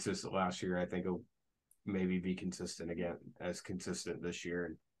was consistent last year. I think he'll maybe be consistent again, as consistent this year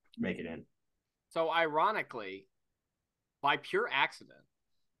and make it in. So ironically, by pure accident,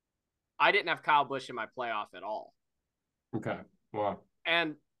 I didn't have Kyle Busch in my playoff at all. Okay. Well,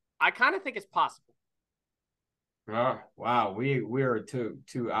 and I kind of think it's possible. Oh, wow. We are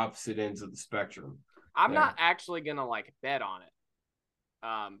two opposite ends of the spectrum. I'm not actually gonna like bet on it.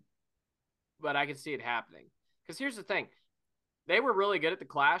 But I can see it happening. Because here's the thing. They were really good at the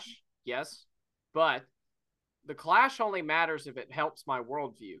Clash, yes, but the Clash only matters if it helps my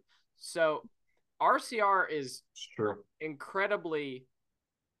worldview. So RCR is incredibly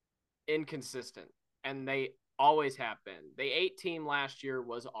inconsistent, and they always have been. The 8 team last year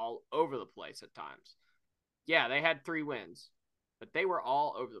was all over the place at times. Yeah, they had 3 wins, but they were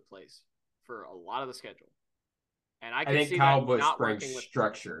all over the place for a lot of the schedule. And I think Kyle Busch brings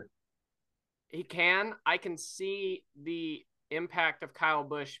structure. He can. I can see the impact of Kyle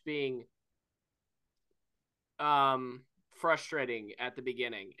Busch being frustrating at the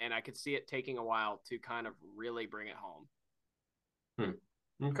beginning, and I could see it taking a while to kind of really bring it home.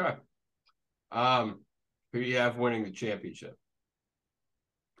 Okay. Who do you have winning the championship?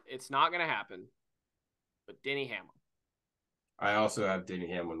 It's not going to happen, but Denny Hamlin. I also have Denny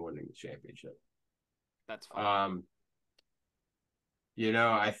Hamlin winning the championship. That's fine.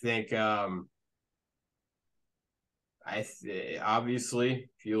 I think obviously,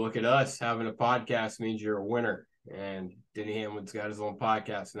 if you look at us, having a podcast means you're a winner, and Denny Hamlin's got his own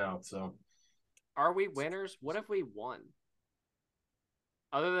podcast now. So, are we winners? What have we won?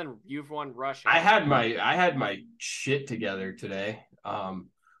 Other than you've won Russia. I had my shit together today. So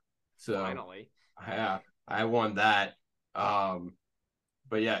finally, I won that.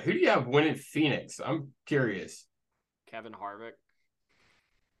 But yeah, who do you have winning Phoenix? I'm curious. Kevin Harvick.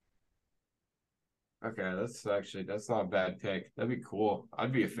 Okay, that's not a bad pick. That'd be cool.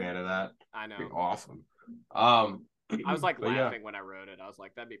 I'd be a fan of that. I know. That'd be awesome. I was like laughing when I wrote it. I was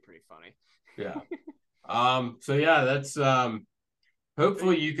like, that'd be pretty funny. Yeah. So yeah, that's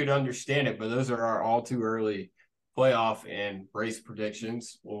hopefully you could understand it, but those are our all too early playoff and race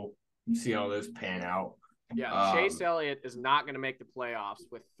predictions. We'll see how those pan out. Yeah, Chase Elliott is not going to make the playoffs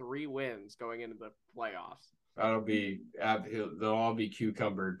with 3 wins going into the playoffs. They'll all be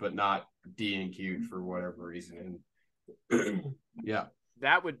cucumbered, but not DNQ'd for whatever reason. And yeah,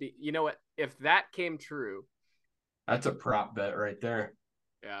 that would be. You know what? If that came true, that's a prop bet right there.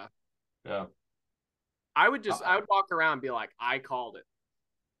 Yeah. Yeah. I would walk around and be like, I called it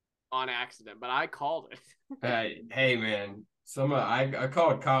on accident, but I called it. hey man, I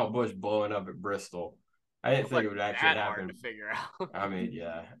called Kyle Busch blowing up at Bristol. I didn't think it would actually happen. Hard to figure out. I mean,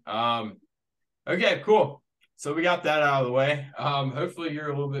 yeah. Okay, cool. So we got that out of the way. Hopefully you're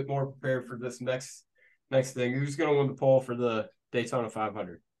a little bit more prepared for this next thing. Who's going to win the poll for the Daytona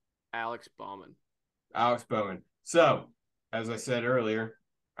 500? Alex Bowman. So, as I said earlier,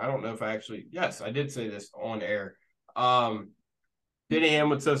 I don't know if yes, I did say this on air. Denny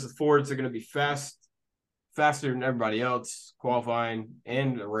Hamlin says the Fords are going to be faster than everybody else, qualifying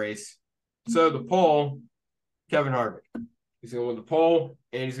and the race. So the poll, Kevin Harvick. He's going to win the poll,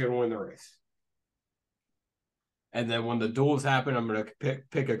 and he's going to win the race. And then when the duels happen, I'm going to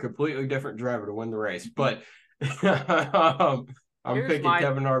pick a completely different driver to win the race. But I'm picking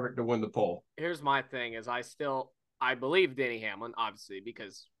Kevin Harvick to win the poll. Here's my thing: is I believe Denny Hamlin, obviously,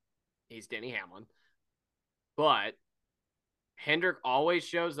 because he's Denny Hamlin. But Hendrick always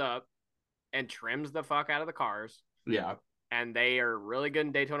shows up and trims the fuck out of the cars. Yeah. And they are really good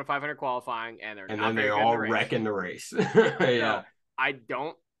in Daytona 500 qualifying, and then they're all wrecking the race. Yeah. So I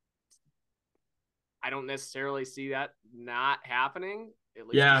don't necessarily see that not happening, at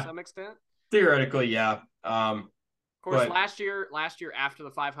least to some extent. Theoretically, yeah. Of course, last year after the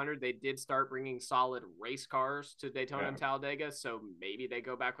 500, they did start bringing solid race cars to Daytona and Talladega, so maybe they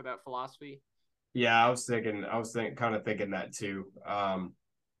go back with that philosophy. Yeah, kind of thinking that too. I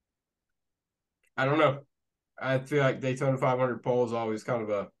don't know. I feel like Daytona 500 pole is always kind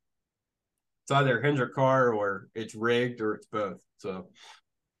of it's either a Hendrick car or it's rigged or it's both. So,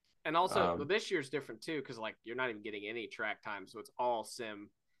 And also, well, um, this year's different too because like you're not even getting any track time, so it's all sim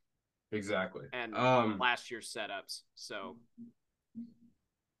exactly. and last year's setups. So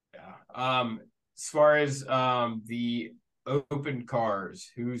Yeah. As far as the open cars,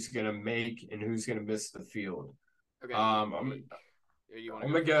 who's gonna make and who's gonna miss the field? okay, I'm you want to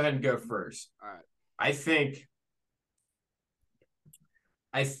I'm go gonna go first? ahead and go first. All right. I think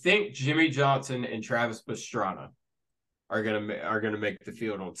I think Jimmy Johnson and Travis Pastrana are gonna make the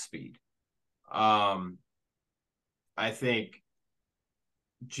field on speed. Um, I think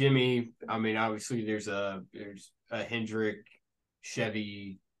Jimmy. I mean, obviously there's a Hendrick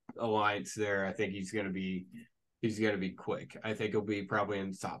Chevy alliance there. I think he's gonna be quick. I think he'll be probably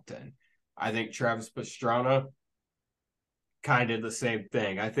in the top 10. I think Travis Pastrana, kind of the same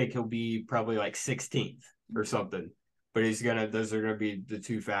thing. I think he'll be probably like 16th or something. But those are gonna be the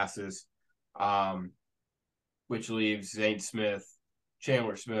two fastest. Um, which leaves Zane Smith,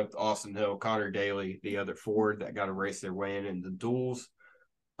 Chandler Smith, Austin Hill, Connor Daly, the other Ford that got to race their way in the duels.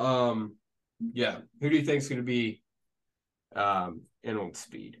 Um, yeah, who do you think is going to be in on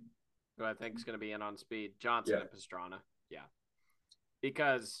speed? Who I think is going to be in on speed? Johnson Yeah, and Pastrana. Yeah,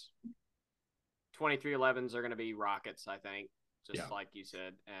 because 2311s are going to be rockets. I think, yeah, just like you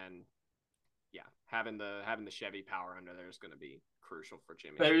said, and yeah, having the Chevy power under there is going to be crucial for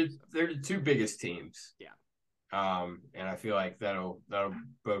Jimmy. So, they're the two biggest teams. yeah. And I feel like that'll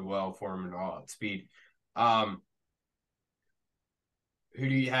bode well for them in all out speed. Um, who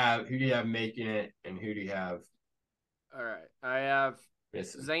do you have making it, and who do you have All right. I have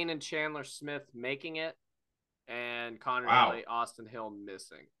missing? Zane and Chandler Smith making it, and Connor Wow, Daly, Austin Hill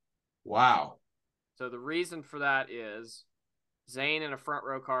missing. wow, So the reason for that is Zane in a front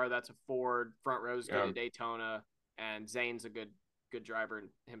row car. That's a Ford. Front row's good at Daytona, and Zane's a good driver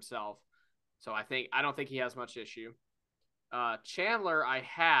himself. So I don't think he has much issue. Chandler, I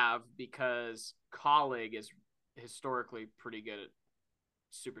have because Colleague is historically pretty good at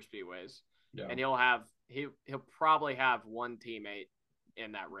super speedways, yeah, and he'll probably have one teammate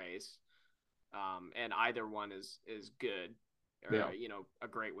in that race, and either one is good, or yeah, a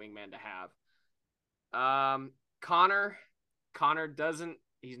great wingman to have. Connor, Connor doesn't.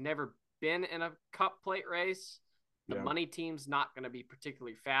 He's never been in a cup plate race. The yeah. money team's not going to be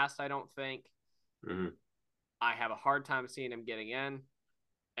particularly fast, I don't think. Mm-hmm. I have a hard time seeing him getting in.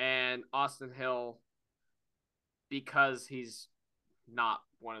 And Austin Hill, because he's not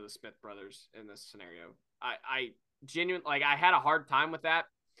one of the Smith brothers in this scenario. I genuinely like I had a hard time with that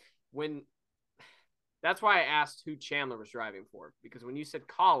when that's why I asked who Chandler was driving for, because when you said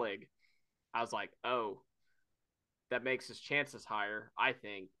colleague, I was like, oh, that makes his chances higher, I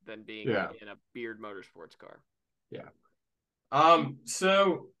think, than being Yeah, in a Beard Motorsports car. yeah.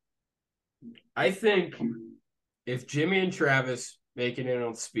 So I think if Jimmy and Travis make it in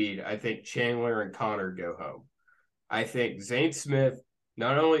on speed, I think Chandler and Connor go home. I think Zane Smith,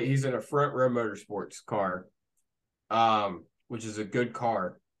 not only he's in a front row motorsports car, which is a good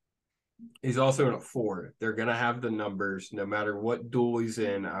car, he's also in a Ford. They're gonna have the numbers no matter what duel he's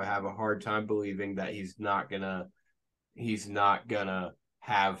in. I have a hard time believing that he's not gonna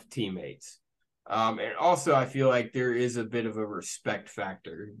have teammates. And also, I feel like there is a bit of a respect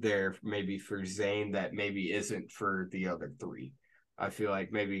factor there, maybe for Zane that maybe isn't for the other three. I feel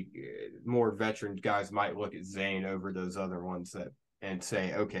like maybe more veteran guys might look at Zane over those other ones and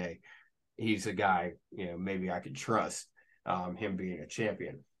say, okay, he's a guy, maybe I could trust him being a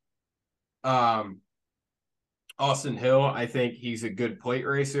champion. Um, Austin Hill, I think he's a good plate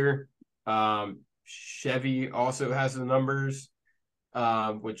racer. Chevy also has the numbers,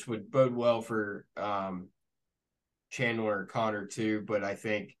 which would bode well for Chandler Connor too. But I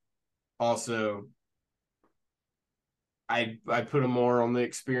think also I put him more on the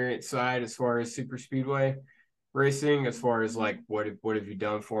experience side as far as super speedway racing, as far as like what have you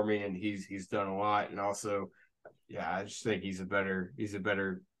done for me, and he's done a lot, and also yeah, I just think he's a better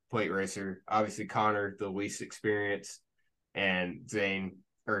plate racer. Obviously Connor the least experienced, and Zane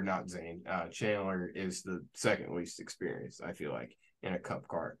or not Zane, Chandler is the second least experienced. I feel like in a cup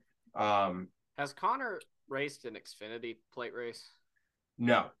car. Um, Has Connor raced an Xfinity plate race?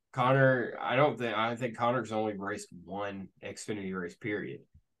 no, Connor. I think Connor's only raced one Xfinity race period,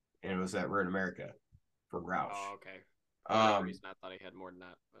 and it was at Road America for Roush. Oh, okay. For whatever Um, reason, I thought he had more than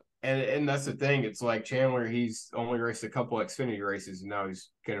that. But and that's the thing. It's like Chandler. He's only raced a couple Xfinity races, and now he's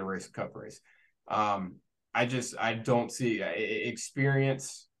gonna race a Cup race. Um, I don't see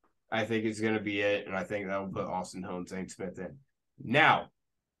experience. I think is going to be it, and I think that will put Austin Hill and Zane Smith in. Now,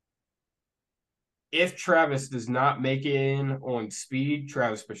 if Travis does not make it in on speed,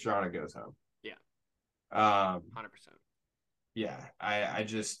 Travis Pastrana goes home. Yeah. 100%. Yeah. I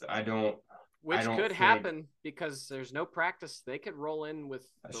don't Which could think happen because there's no practice. They could roll in with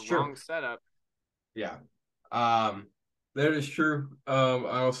the wrong setup. Yeah. That is true. I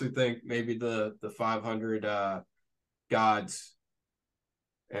also think maybe the 500 gods,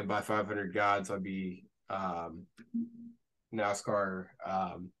 and by 500 gods I'd be NASCAR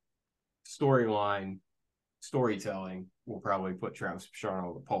storytelling will probably put Travis Pastrana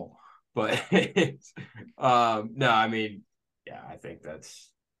on the pole. But no, I mean, yeah, I think that's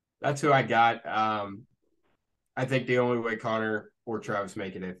who I got. I think the only way Connor or Travis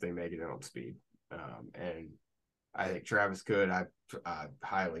make it if they make it on speed. And I think Travis could. I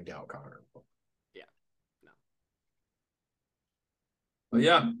highly doubt Connor will. Yeah. No. But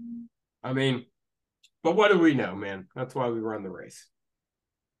yeah, I mean, but what do we know, man? That's why we run the race.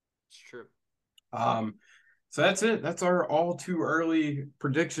 It's true. So that's it. That's our all too early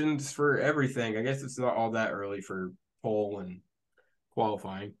predictions for everything. I guess it's not all that early for pole and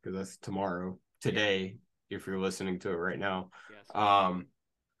qualifying because that's tomorrow. Today, if you're listening to it right now. Yes.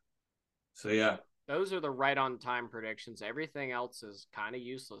 So yeah. Those are the right on time predictions. Everything else is kind of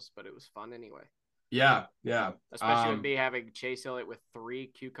useless, but it was fun anyway. Yeah, yeah. Especially with me having Chase Elliott with 3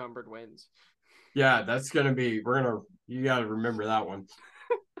 cucumbered wins. Yeah, that's gonna be. You got to remember that one.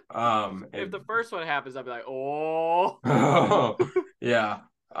 If the first one happens, I'll be like, oh. Yeah.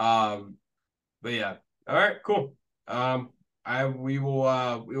 But yeah. All right. Cool. We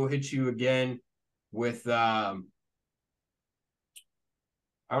will hit you again with I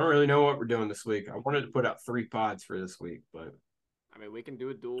don't really know what we're doing this week. I wanted to put out 3 pods for this week, but I mean, we can do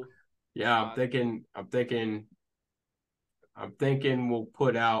a dual. Yeah, pod. I'm thinking we'll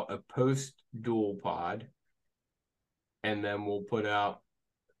put out a post dual pod, and then we'll put out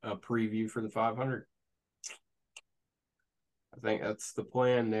a preview for the 500. I think that's the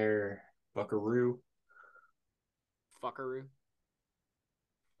plan there, Buckaroo. Fuckaroo.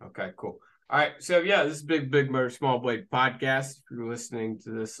 Okay, cool. All right, so yeah, this is Big Motor Small Blade podcast. If you're listening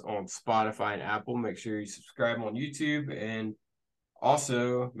to this on Spotify and Apple, make sure you subscribe on YouTube, and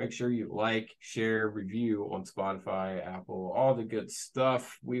also make sure you like, share, review on Spotify, Apple, all the good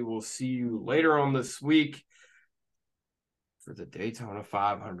stuff. We will see you later on this week for the Daytona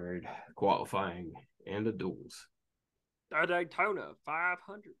 500 qualifying and the duels. The Daytona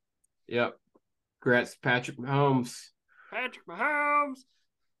 500. Yep. Congrats, Patrick Mahomes. Patrick Mahomes.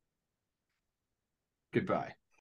 Goodbye.